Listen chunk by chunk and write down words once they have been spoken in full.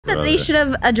that they should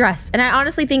have addressed. And I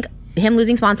honestly think him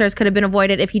losing sponsors could have been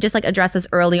avoided if he just like addressed this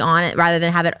early on it rather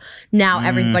than have it now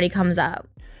everybody comes up.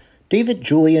 David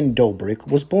Julian Dobrik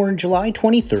was born July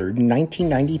 23rd,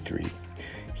 1993.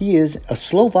 He is a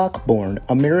Slovak-born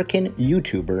American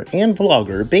YouTuber and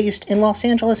vlogger based in Los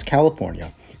Angeles,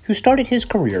 California, who started his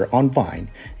career on Vine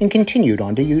and continued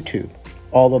onto YouTube.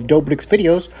 All of Dobrik's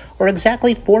videos are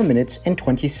exactly 4 minutes and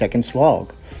 20 seconds long.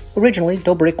 Originally,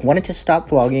 Dobrik wanted to stop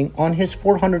vlogging on his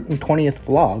 420th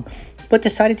vlog, but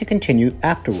decided to continue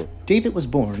afterward. David was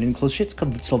born in Košice,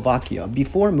 Slovakia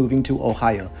before moving to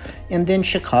Ohio, and then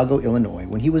Chicago, Illinois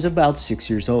when he was about 6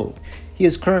 years old. He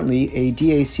is currently a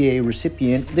DACA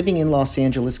recipient living in Los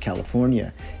Angeles,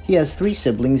 California. He has 3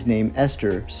 siblings named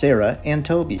Esther, Sarah, and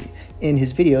Toby. In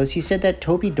his videos, he said that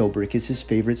Toby Dobrik is his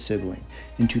favorite sibling.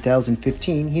 In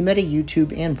 2015, he met a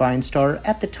YouTube and Vine star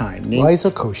at the time named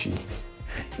Liza Koshy,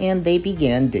 and they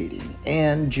began dating.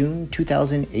 And June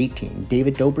 2018,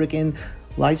 David Dobrik and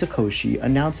Liza Koshy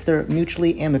announced their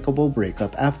mutually amicable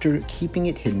breakup after keeping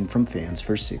it hidden from fans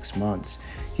for 6 months.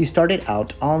 He started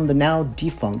out on the now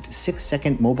defunct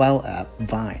 6-second mobile app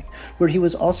Vine, where he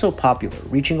was also popular,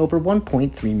 reaching over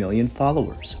 1.3 million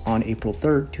followers. On April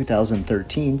 3rd,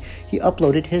 2013, he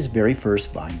uploaded his very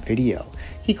first Vine video.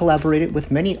 He collaborated with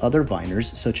many other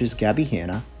Viners such as Gabby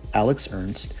Hanna, Alex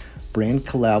Ernst, Brand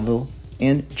Calaville,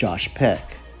 and Josh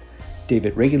Peck.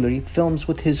 David regularly films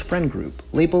with his friend group,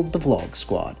 labeled the Vlog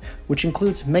Squad, which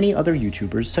includes many other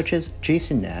YouTubers such as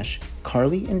Jason Nash,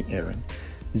 Carly and Aaron,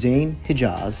 Zayn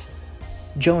Hijaz,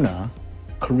 Jonah,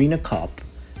 Karina Kopp,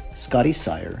 Scotty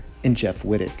Sire, and Jeff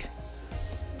Wittick.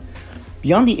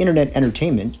 Beyond the internet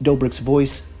entertainment, Dobrik's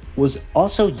voice was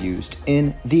also used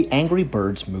in the Angry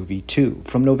Birds movie 2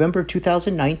 from November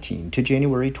 2019 to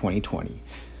January 2020.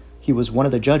 He was one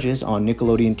of the judges on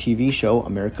Nickelodeon TV show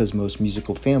America's Most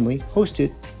Musical Family,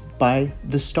 hosted by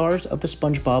the stars of the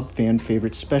SpongeBob fan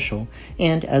favorite special,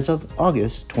 and as of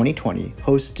August 2020,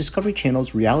 hosts Discovery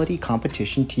Channel's reality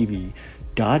competition TV,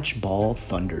 Dodgeball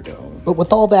Thunderdome. But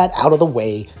with all that out of the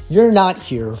way, you're not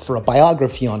here for a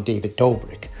biography on David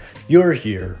Dobrik. You're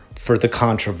here for the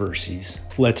controversies.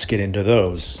 Let's get into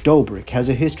those. Dobrik has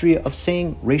a history of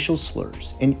saying racial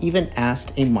slurs and even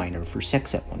asked a minor for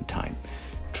sex at one time.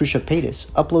 Trisha Paytas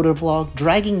uploaded a vlog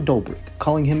dragging Dobrik,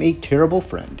 calling him a terrible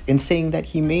friend and saying that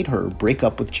he made her break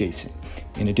up with Jason.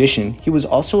 In addition, he was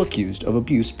also accused of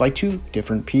abuse by 2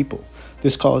 different people.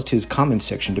 This caused his comment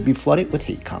section to be flooded with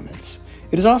hate comments.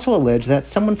 It is also alleged that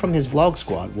someone from his vlog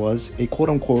squad was a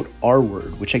quote-unquote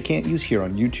R-word, which I can't use here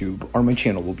on YouTube or my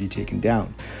channel will be taken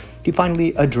down. He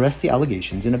finally addressed the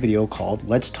allegations in a video called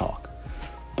Let's Talk,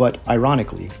 but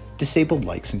ironically, disabled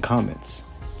likes and comments.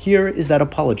 Here is that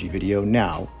apology video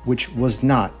now, which was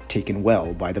not taken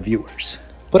well by the viewers.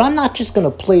 But I'm not just going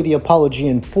to play the apology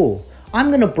in full. I'm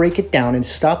going to break it down and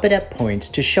stop it at points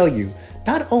to show you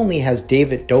not only has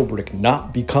David Dobrik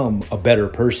not become a better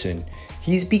person,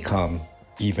 he's become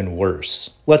even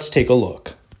worse. Let's take a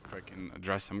look. I can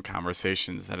address some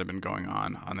conversations that have been going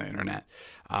on the internet.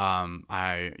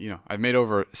 I've made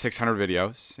over 600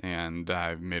 videos, and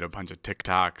I've made a bunch of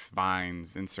TikToks,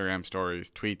 Vines, Instagram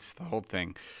stories, tweets, the whole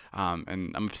thing.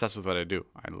 And I'm obsessed with what I do.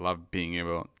 I love being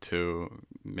able to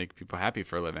make people happy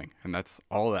for a living, and that's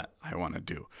all that I want to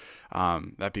do.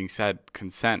 That being said,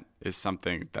 consent is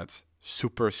something that's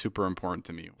super, super important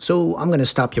to me. So I'm going to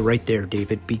stop you right there,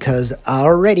 David, because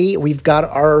already we've got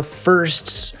our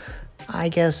first, I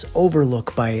guess,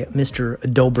 overlook by Mr.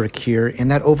 Dobrik here,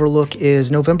 and that overlook is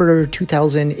November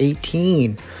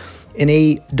 2018. In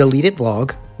a deleted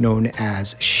vlog known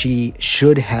as She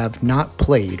Should Have Not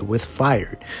Played with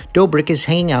Fired, Dobrik is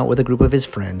hanging out with a group of his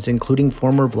friends, including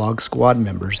former Vlog Squad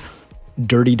members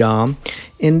Dirty Dom.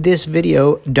 In this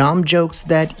video, Dom jokes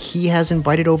that he has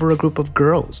invited over a group of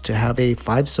girls to have a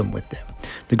fivesome with them.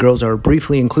 The girls are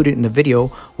briefly included in the video,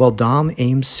 while Dom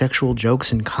aims sexual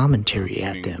jokes and commentary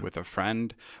at them. With a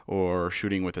friend or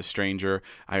shooting with a stranger,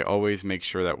 I always make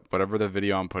sure that whatever the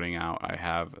video I'm putting out, I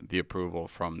have the approval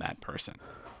from that person.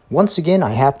 Once again,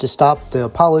 I have to stop the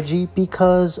apology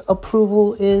because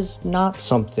approval is not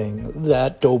something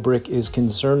that Dobrik is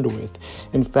concerned with.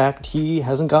 In fact, he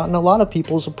hasn't gotten a lot of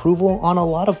people's approval on a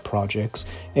lot of projects,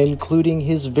 including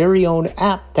his very own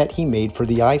app that he made for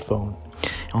the iPhone.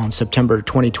 On September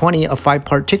 2020, a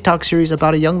 5-part TikTok series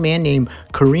about a young man named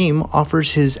Kareem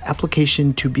offers his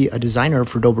application to be a designer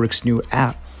for Dobrik's new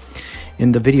app.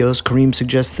 In the videos, Kareem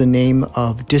suggests the name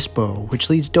of Dispo, which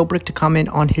leads Dobrik to comment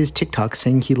on his TikTok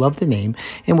saying he loved the name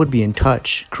and would be in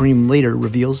touch. Kareem later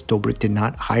reveals Dobrik did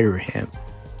not hire him.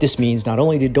 This means not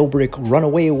only did Dobrik run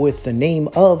away with the name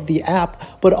of the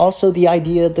app, but also the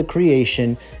idea, the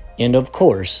creation, and of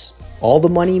course, all the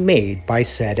money made by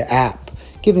said app,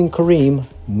 giving Kareem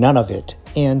none of it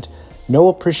and no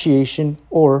appreciation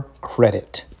or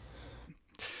credit.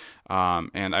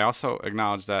 And I also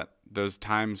acknowledge that there's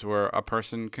times where a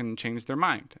person can change their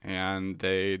mind and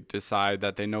they decide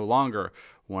that they no longer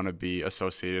want to be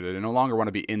associated, they no longer want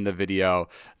to be in the video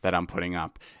that I'm putting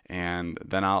up, and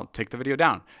then I'll take the video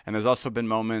down. And there's also been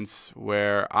moments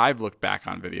where I've looked back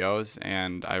on videos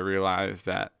and I realize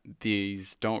that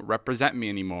these don't represent me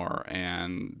anymore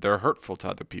and they're hurtful to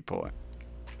other people.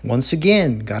 Once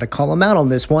again, gotta call him out on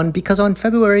this one, because on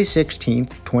February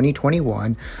 16th,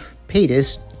 2021,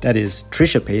 Paytas, that is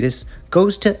Trisha Paytas,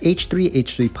 goes to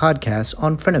H3H3 Podcast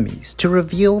on Frenemies to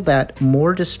reveal that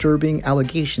more disturbing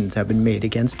allegations have been made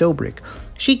against Dobrik.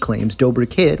 She claims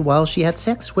Dobrik hid while she had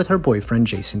sex with her boyfriend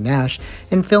Jason Nash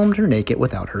and filmed her naked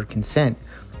without her consent.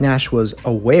 Nash was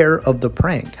aware of the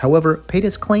prank. However,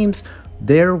 Paytas claims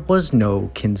there was no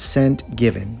consent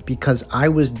given because I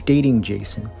was dating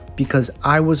Jason, because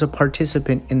I was a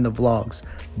participant in the vlogs.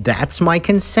 That's my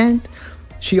consent?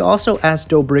 She also asked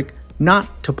Dobrik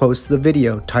not to post the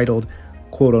video titled,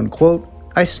 quote unquote,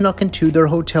 "I snuck into their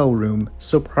hotel room,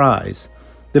 surprise."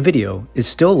 The video is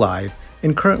still live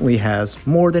and currently has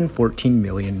more than 14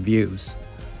 million views.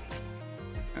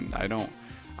 And I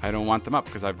don't want them up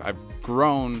because I've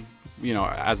grown,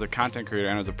 as a content creator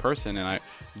and as a person, and I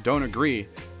don't agree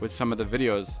with some of the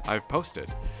videos I've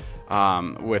posted.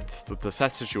 With the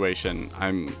Seth situation,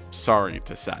 I'm sorry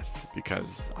to Seth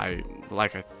because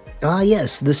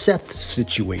Yes, the Seth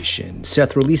situation.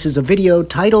 Seth releases a video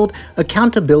titled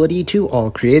Accountability to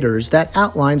All Creators that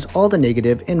outlines all the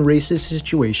negative and racist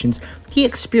situations he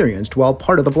experienced while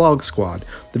part of the Vlog Squad.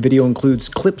 The video includes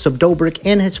clips of Dobrik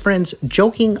and his friends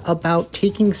joking about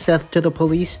taking Seth to the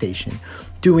police station,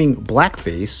 doing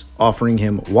blackface, offering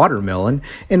him watermelon,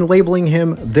 and labeling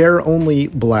him their only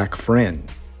black friend.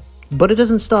 But it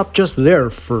doesn't stop just there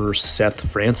for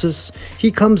Seth Francis. He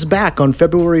comes back on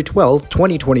February 12th,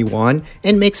 2021,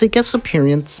 and makes a guest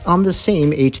appearance on the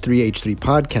same H3H3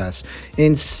 podcast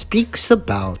and speaks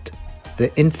about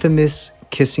the infamous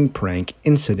kissing prank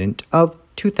incident of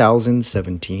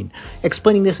 2017.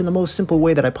 Explaining this in the most simple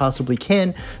way that I possibly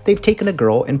can, they've taken a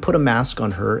girl and put a mask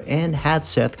on her and had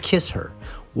Seth kiss her.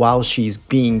 While she's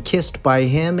being kissed by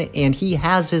him and he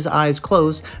has his eyes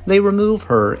closed, they remove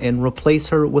her and replace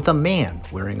her with a man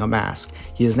wearing a mask.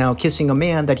 He is now kissing a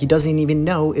man that he doesn't even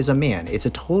know is a man. It's a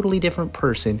totally different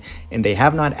person, and they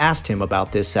have not asked him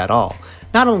about this at all.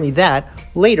 Not only that,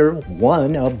 later,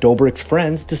 one of Dobrik's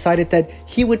friends decided that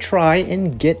he would try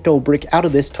and get Dobrik out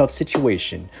of this tough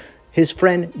situation. His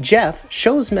friend Jeff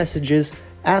shows messages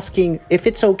asking if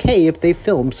it's okay if they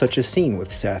film such a scene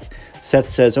with Seth. Seth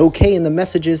says okay in the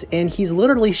messages, and he's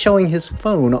literally showing his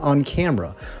phone on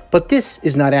camera. But this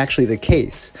is not actually the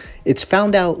case. It's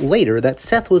found out later that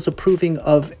Seth was approving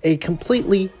of a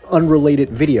completely unrelated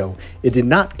video. It did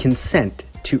not consent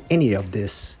to any of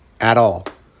this at all.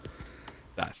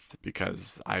 Seth,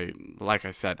 because like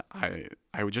I said,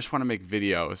 I would just want to make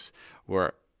videos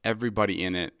where everybody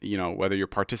in it, whether you're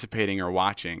participating or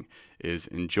watching, is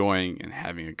enjoying and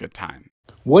having a good time.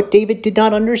 What David did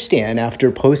not understand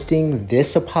after posting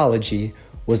this apology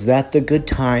was that the good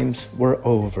times were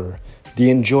over. The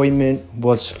enjoyment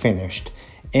was finished,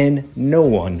 and no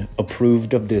one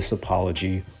approved of this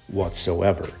apology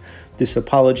whatsoever. This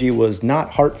apology was not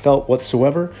heartfelt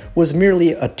whatsoever, was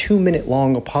merely a 2-minute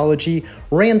long apology,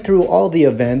 ran through all the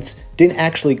events, didn't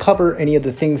actually cover any of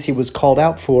the things he was called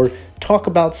out for, talk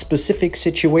about specific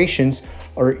situations,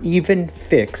 or even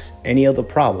fix any of the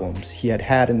problems he had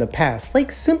had in the past,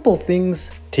 like simple things,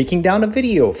 taking down a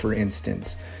video for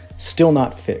instance, still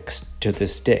not fixed to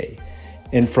this day.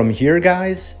 And from here,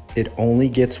 guys, it only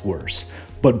gets worse.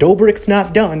 But Dobrik's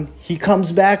not done. He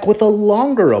comes back with a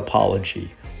longer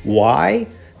apology. Why?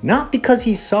 Not because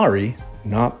he's sorry,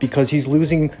 not because he's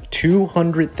losing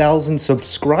 200,000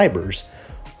 subscribers,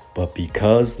 but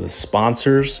because the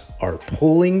sponsors are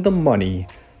pulling the money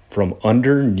from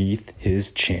underneath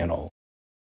his channel.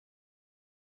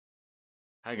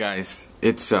 Hi guys,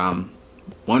 it's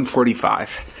 1:45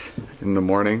 in the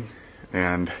morning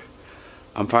and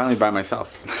I'm finally by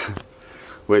myself,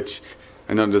 which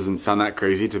I know doesn't sound that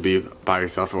crazy to be by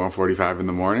yourself at 1:45 in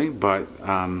the morning, but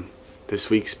this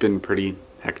week's been pretty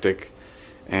hectic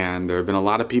and there have been a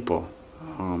lot of people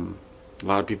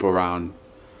around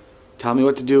telling me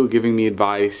what to do, giving me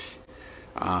advice,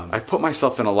 I've put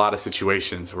myself in a lot of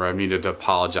situations where I've needed to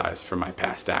apologize for my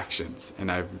past actions,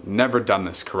 and I've never done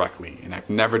this correctly, and I've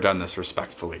never done this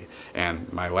respectfully,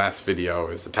 and my last video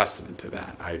is a testament to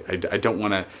that. I don't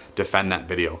want to defend that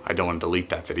video. I don't want to delete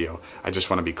that video. I just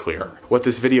want to be clear. What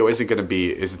this video isn't going to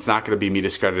be is it's not going to be me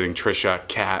discrediting Trisha,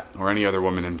 Kat, or any other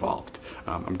woman involved.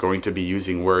 I'm going to be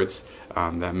using words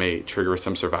that may trigger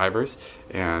some survivors,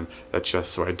 and that's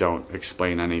just so I don't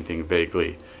explain anything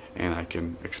vaguely, and I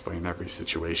can explain every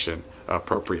situation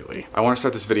appropriately. I want to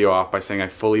start this video off by saying I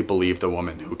fully believe the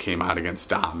woman who came out against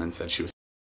Dom and said she was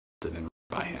assaulted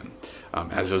by him.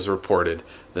 As was reported,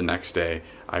 the next day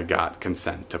I got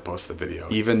consent to post the video.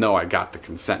 Even though I got the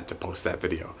consent to post that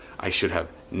video, I should have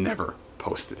never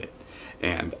posted it.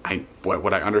 And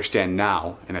what I understand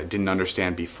now, and I didn't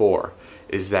understand before,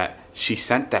 is that she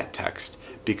sent that text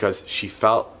because she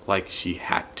felt like she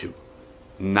had to,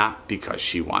 not because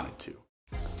she wanted to.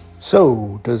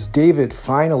 So, does David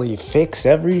finally fix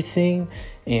everything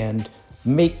and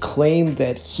make claim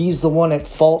that he's the one at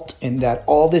fault and that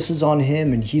all this is on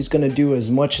him and he's going to do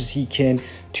as much as he can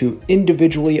to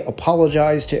individually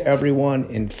apologize to everyone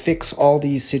and fix all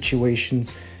these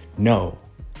situations? No.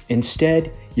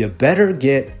 Instead, you better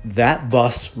get that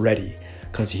bus ready,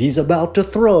 because he's about to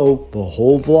throw the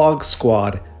whole vlog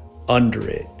squad under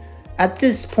it. At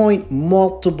this point,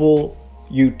 multiple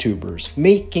YouTubers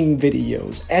making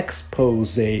videos,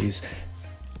 exposés,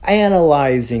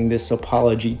 analyzing this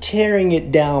apology, tearing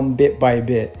it down bit by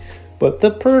bit. But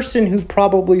the person who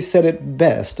probably said it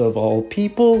best of all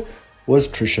people was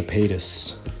Trisha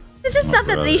Paytas. It's just stuff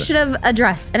that they should have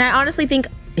addressed. And I honestly think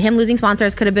him losing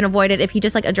sponsors could have been avoided if he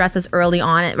just like addresses early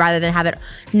on it rather than have it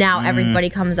now everybody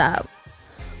comes up.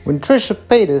 When Trisha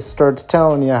Paytas starts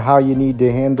telling you how you need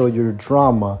to handle your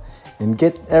drama and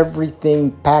get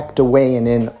everything packed away and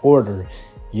in order,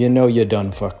 you know you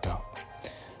done fucked up.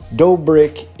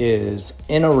 Dobrik is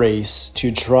in a race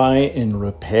to try and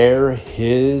repair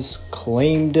his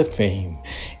claim to fame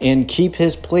and keep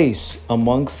his place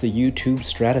amongst the YouTube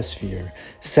stratosphere.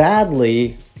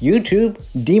 Sadly, YouTube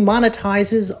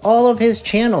demonetizes all of his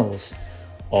channels.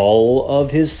 All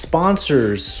of his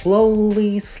sponsors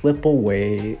slowly slip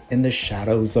away in the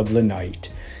shadows of the night,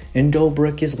 and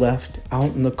Dobrik is left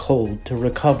out in the cold to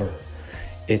recover.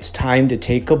 It's time to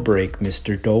take a break,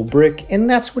 Mr. Dobrik, and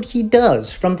that's what he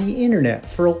does from the internet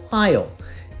for a while,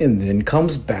 and then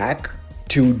comes back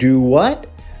to do what?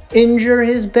 Injure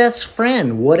his best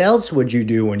friend. What else would you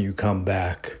do when you come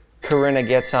back? Corinna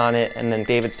gets on it, and then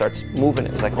David starts moving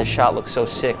it. It's like, this shot looks so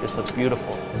sick, this looks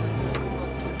beautiful.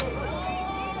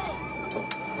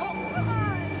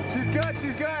 She's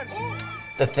good.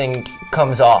 The thing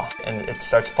comes off, and it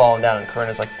starts falling down, and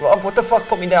Corinna's like, well, what the fuck,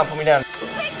 put me down, put me down.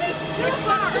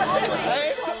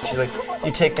 She's like,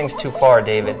 you take things too far,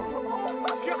 David.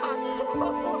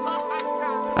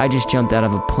 I just jumped out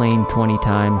of a plane 20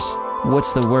 times.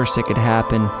 What's the worst that could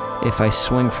happen if I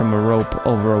swing from a rope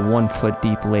over a 1 foot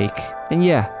deep lake? And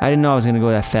yeah, I didn't know I was gonna go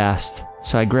that fast.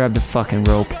 So I grabbed the fucking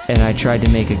rope and I tried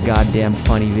to make a goddamn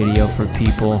funny video for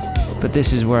people. But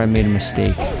this is where I made a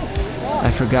mistake.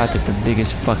 I forgot that the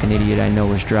biggest fucking idiot I know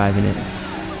was driving it.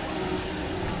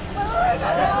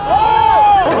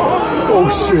 Oh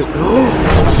shit!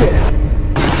 Oh shit!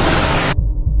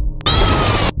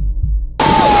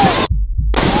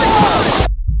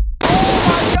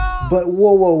 But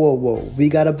whoa, we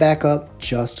gotta back up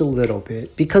just a little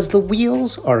bit because the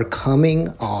wheels are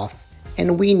coming off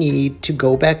and we need to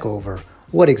go back over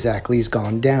what exactly has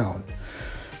gone down.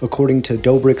 According to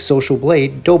Dobrik's Social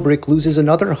Blade, Dobrik loses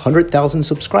another 100,000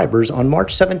 subscribers on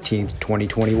March 17th,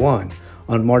 2021.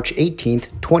 On March 18th,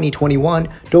 2021,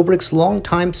 Dobrik's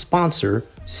longtime sponsor,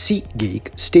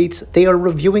 SeatGeek, states they are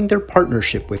reviewing their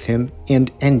partnership with him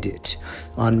and end it.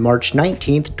 On March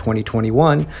 19th,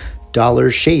 2021,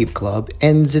 Dollar Shave Club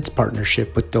ends its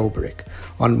partnership with Dobrik.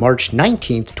 On March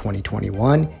 19th,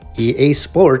 2021, EA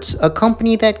Sports, a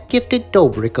company that gifted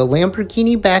Dobrik a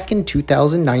Lamborghini back in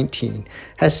 2019,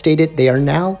 has stated they are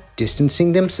now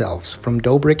distancing themselves from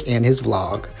Dobrik and his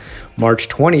vlog. March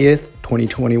 20th,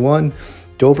 2021,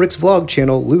 Dobrik's vlog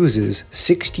channel loses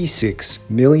 66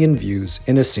 million views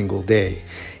in a single day.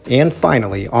 And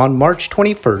finally, on March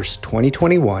 21st,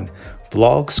 2021,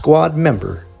 Vlog Squad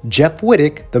member Jeff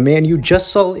Wittick, the man you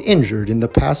just saw injured in the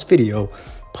past video,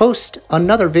 posts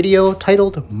another video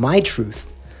titled My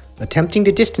Truth, attempting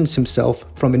to distance himself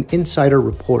from an insider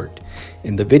report.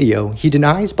 In the video, he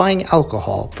denies buying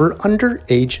alcohol for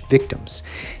underage victims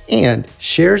and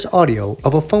shares audio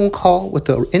of a phone call with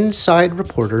an inside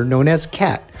reporter known as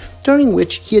Kat, during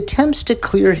which he attempts to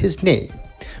clear his name.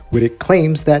 Wittek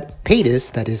claims that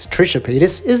Paytas, that is Trisha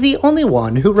Paytas, is the only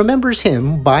one who remembers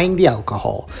him buying the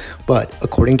alcohol. But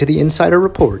according to the insider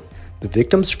report, the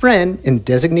victim's friend and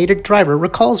designated driver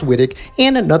recalls Wittek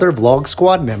and another Vlog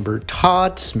Squad member,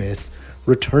 Todd Smith,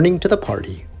 returning to the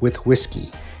party with whiskey.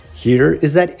 Here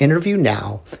is that interview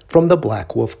now from the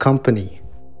Black Wolf Company.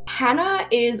 Hannah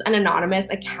is an anonymous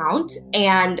account,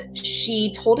 and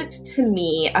she told it to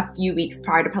me a few weeks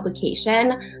prior to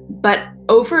publication, but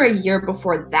over a year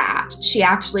before that, she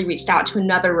actually reached out to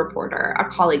another reporter, a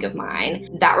colleague of mine.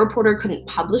 That reporter couldn't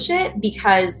publish it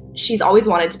because she's always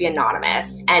wanted to be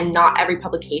anonymous, and not every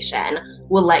publication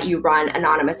will let you run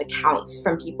anonymous accounts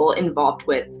from people involved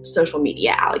with social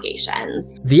media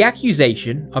allegations. The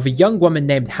accusation of a young woman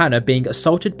named Hannah being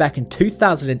assaulted back in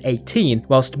 2018,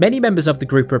 whilst many members of the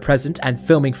group were present and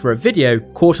filming for a video,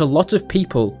 caught a lot of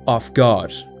people off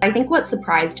guard. I think what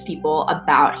surprised people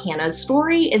about Hannah's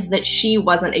story is that she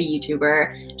wasn't a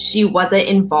YouTuber. She wasn't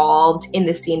involved in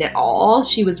the scene at all.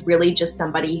 She was really just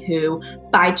somebody who,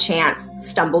 by chance,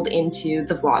 stumbled into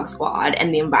the Vlog Squad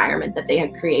and the environment that they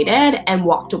had created and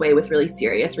walked away with really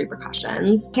serious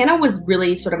repercussions. Hannah was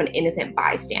really sort of an innocent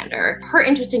bystander. Her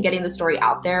interest in getting the story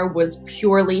out there was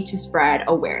purely to spread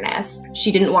awareness.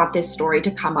 She didn't want this story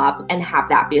to come up and have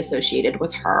that be associated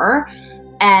with her.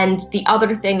 And the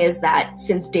other thing is that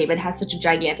since David has such a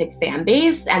gigantic fan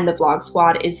base and the Vlog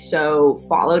Squad is so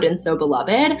followed and so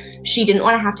beloved, she didn't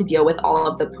want to have to deal with all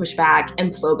of the pushback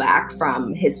and blowback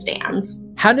from his stans.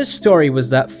 Hannah's story was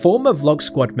that former Vlog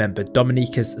Squad member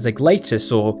Dominikas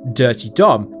Zaglatis, or Dirty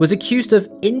Dom, was accused of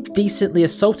indecently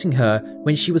assaulting her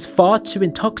when she was far too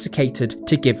intoxicated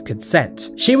to give consent.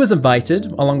 She was invited,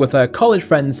 along with her college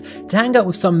friends, to hang out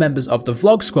with some members of the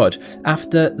Vlog Squad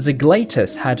after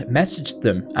Zaglatis had messaged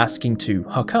them asking to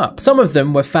hook up. Some of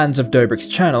them were fans of Dobrik's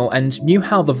channel and knew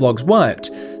how the vlogs worked,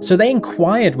 so they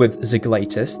inquired with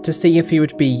Zaglatis to see if he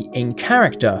would be in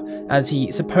character, as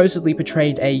he supposedly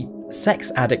portrayed a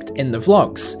sex addict in the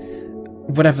vlogs.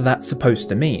 Whatever that's supposed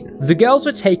to mean. The girls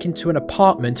were taken to an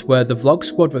apartment where the Vlog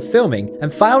Squad were filming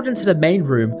and filed into the main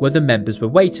room where the members were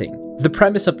waiting. The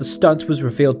premise of the stunt was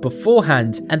revealed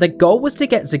beforehand, and the goal was to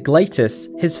get Zaglatis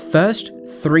his first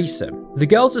threesome. The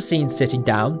girls are seen sitting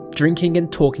down, drinking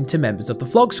and talking to members of the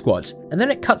Vlog Squad, and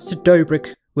then it cuts to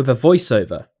Dobrik with a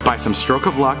voiceover. By some stroke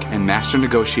of luck and master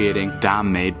negotiating,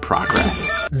 Dom made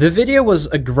progress. The video was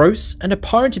a gross and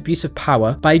apparent abuse of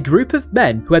power by a group of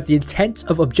men who had the intent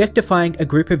of objectifying a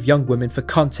group of young women for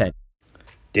content.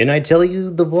 Didn't I tell you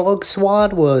the Vlog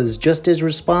Squad was just as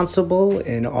responsible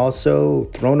and also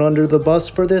thrown under the bus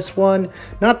for this one?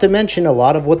 Not to mention a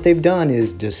lot of what they've done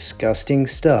is disgusting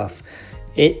stuff.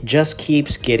 It just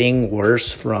keeps getting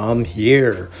worse from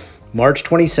here. March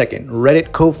 22nd,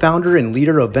 Reddit co-founder and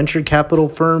leader of venture capital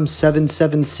firm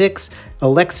 776,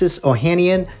 Alexis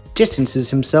Ohanian, distances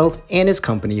himself and his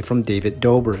company from David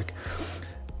Dobrik.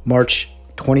 March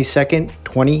 22nd,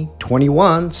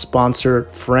 2021, sponsor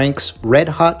Frank's Red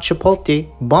Hot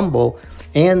Chipotle, Bumble,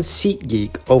 and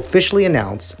SeatGeek officially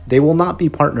announced they will not be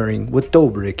partnering with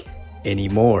Dobrik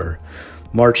anymore.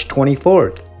 March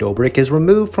 24th, Dobrik is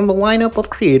removed from the lineup of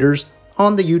creators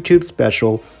on the YouTube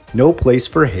special No Place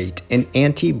for Hate, an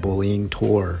anti-bullying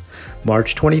tour.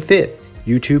 March 25th,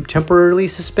 YouTube temporarily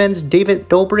suspends David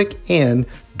Dobrik and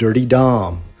Dirty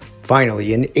Dom.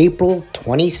 Finally, in April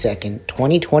 22nd,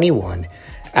 2021,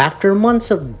 after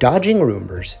months of dodging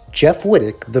rumors, Jeff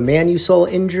Wittek, the man you saw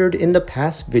injured in the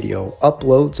past video,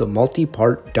 uploads a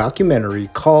multi-part documentary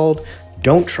called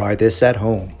Don't Try This at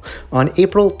Home on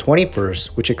April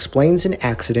 21st, which explains an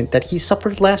accident that he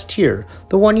suffered last year,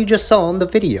 the one you just saw in the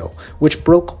video, which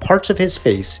broke parts of his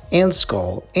face and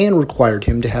skull and required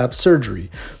him to have surgery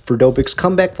for Dobrik's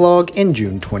comeback vlog in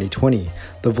June 2020.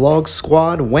 The Vlog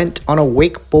Squad went on a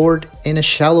wakeboard in a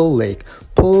shallow lake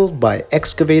pulled by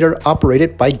excavator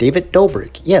operated by David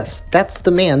Dobrik. Yes, that's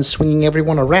the man swinging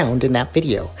everyone around in that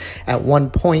video. At one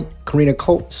point, Karina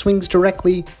Colt swings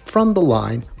directly from the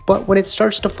line, but when it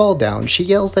starts to fall down, she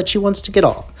yells that she wants to get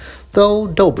off, though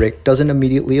Dobrik doesn't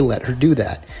immediately let her do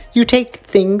that. "You take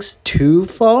things too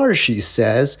far," she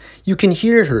says. You can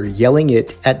hear her yelling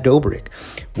it at Dobrik.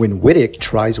 When Wittek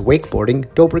tries wakeboarding,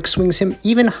 Dobrik swings him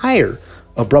even higher,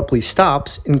 abruptly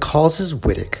stops, and causes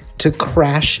Wittek to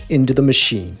crash into the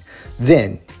machine,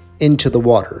 then into the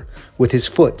water, with his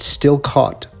foot still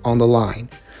caught on the line.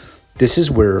 "This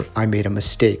is where I made a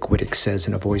mistake," Wittek says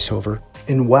in a voiceover.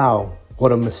 And wow,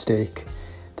 what a mistake.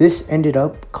 This ended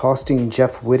up costing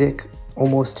Jeff Wittek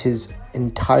almost his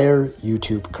entire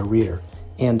YouTube career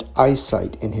and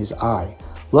eyesight in his eye.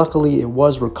 Luckily, it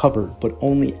was recovered, but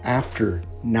only after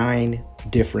 9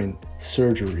 different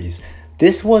surgeries.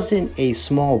 This wasn't a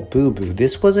small boo-boo.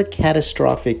 This was a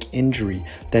catastrophic injury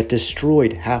that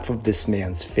destroyed half of this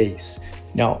man's face.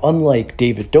 Now, unlike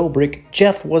David Dobrik,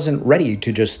 Jeff wasn't ready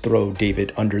to just throw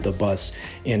David under the bus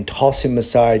and toss him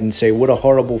aside and say, what a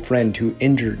horrible friend who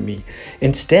injured me.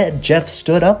 Instead, Jeff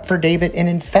stood up for David and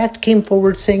in fact came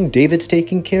forward saying, David's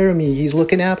taking care of me, he's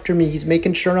looking after me, he's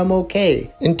making sure I'm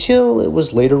okay. Until it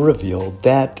was later revealed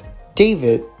that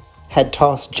David had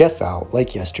tossed Jeff out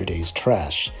like yesterday's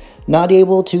trash. Not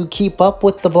able to keep up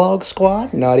with the vlog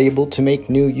squad, not able to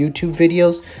make new YouTube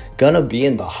videos, gonna be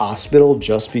in the hospital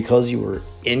just because you were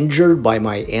injured by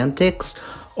my antics?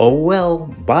 Oh well,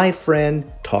 bye friend,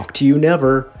 talk to you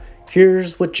never.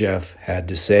 Here's what Jeff had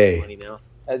to say.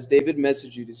 Has David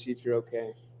messaged you to see if you're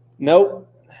okay?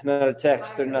 Nope, not a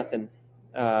text or nothing.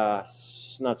 Not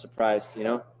surprised, you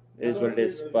know? It is what it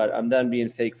is, but I'm done being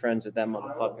fake friends with that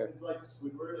motherfucker.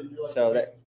 So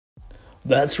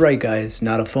That's right, guys.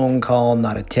 Not a phone call,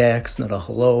 not a text, not a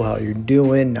hello, how you're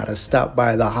doing, not a stop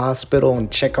by the hospital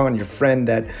and check on your friend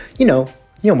that, you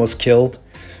almost killed.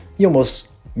 You almost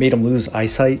made him lose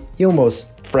eyesight. You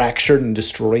almost fractured and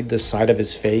destroyed the side of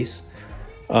his face.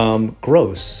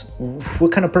 Gross.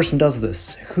 What kind of person does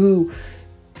this? Who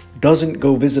doesn't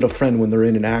go visit a friend when they're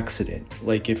in an accident?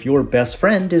 Like, if your best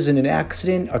friend is in an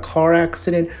accident, a car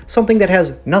accident, something that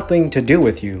has nothing to do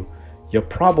with you, you're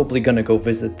probably gonna go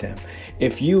visit them.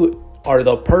 If you are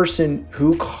the person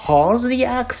who caused the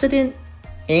accident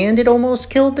and it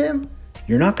almost killed them,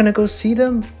 you're not gonna go see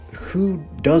them? Who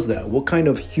does that? What kind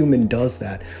of human does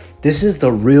that? This is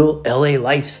the real LA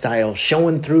lifestyle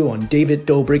showing through on David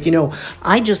Dobrik.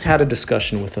 I just had a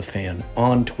discussion with a fan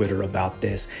on Twitter about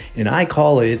this, and I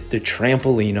call it the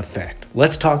trampoline effect.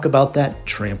 Let's talk about that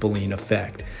trampoline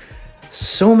effect.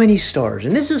 So many stars,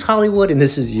 and this is Hollywood and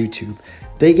this is YouTube.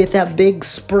 They get that big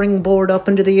springboard up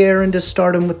into the air into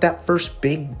stardom with that first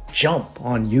big jump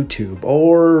on YouTube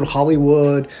or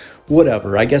Hollywood,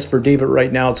 whatever. I guess for David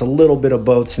right now, it's a little bit of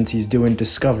both since he's doing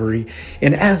Discovery.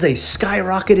 And as they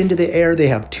skyrocket into the air, they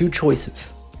have two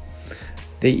choices.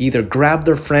 They either grab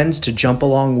their friends to jump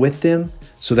along with them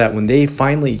so that when they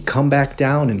finally come back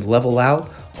down and level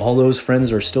out, all those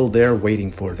friends are still there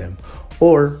waiting for them.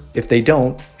 Or if they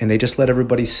don't, and they just let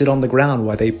everybody sit on the ground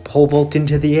while they pole vault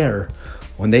into the air,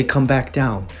 when they come back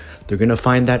down, they're gonna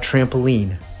find that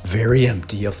trampoline very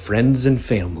empty of friends and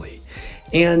family.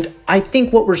 And I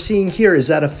think what we're seeing here is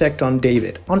that effect on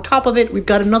David. On top of it, we've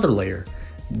got another layer.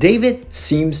 David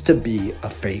seems to be a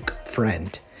fake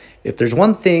friend. If there's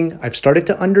one thing I've started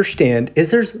to understand is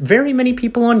there's very many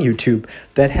people on YouTube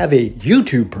that have a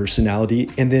YouTube personality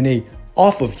and then a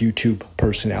off of YouTube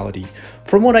personality.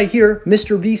 From what I hear,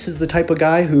 Mr. Beast is the type of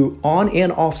guy who on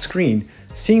and off screen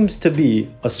seems to be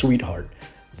a sweetheart.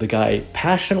 The guy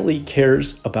passionately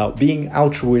cares about being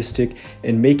altruistic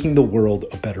and making the world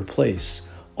a better place.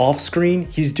 Off screen,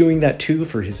 he's doing that too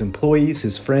for his employees,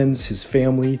 his friends, his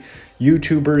family,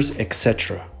 YouTubers,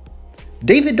 etc.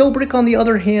 David Dobrik, on the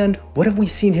other hand, what have we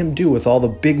seen him do with all the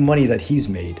big money that he's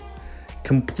made?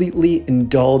 Completely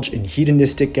indulge in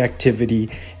hedonistic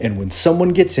activity, and when someone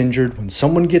gets injured, when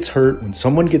someone gets hurt, when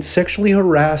someone gets sexually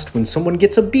harassed, when someone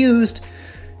gets abused,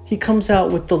 he comes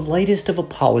out with the lightest of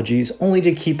apologies only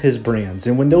to keep his brands.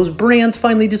 And when those brands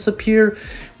finally disappear,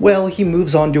 well, he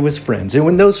moves on to his friends. And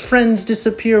when those friends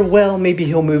disappear, well, maybe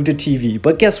he'll move to TV.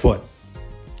 But guess what?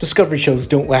 Discovery shows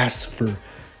don't last for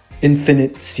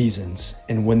infinite seasons.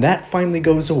 And when that finally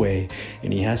goes away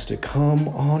and he has to come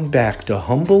on back to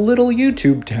humble little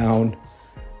YouTube town,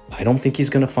 I don't think he's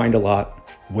going to find a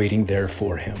lot waiting there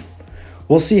for him.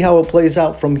 We'll see how it plays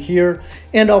out from here,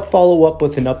 and I'll follow up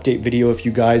with an update video if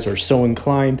you guys are so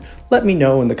inclined. Let me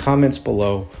know in the comments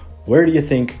below, where do you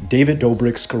think David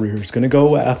Dobrik's career is going to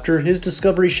go after his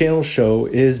Discovery Channel show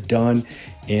is done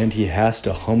and he has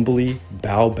to humbly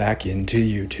bow back into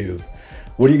YouTube?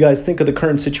 What do you guys think of the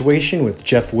current situation with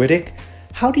Jeff Wittek?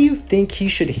 How do you think he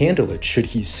should handle it? Should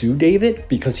he sue David?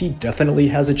 Because he definitely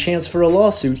has a chance for a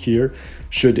lawsuit here.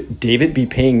 Should David be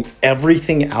paying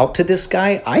everything out to this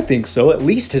guy? I think so. At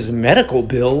least his medical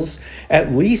bills,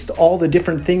 at least all the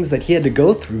different things that he had to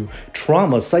go through,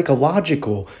 trauma,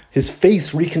 psychological, his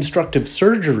face reconstructive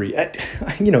surgery.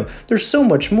 There's so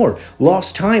much more.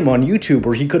 Lost time on YouTube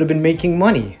where he could have been making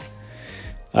money.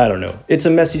 I don't know. It's a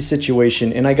messy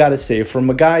situation, and I gotta say, from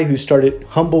a guy who started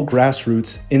humble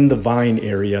grassroots in the Vine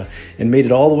area and made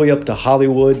it all the way up to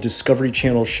Hollywood, Discovery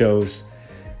Channel shows,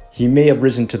 he may have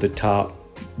risen to the top,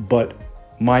 but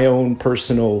my own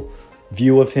personal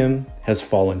view of him has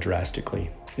fallen drastically.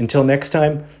 Until next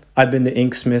time, I've been the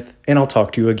Inksmith, and I'll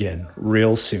talk to you again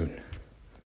real soon.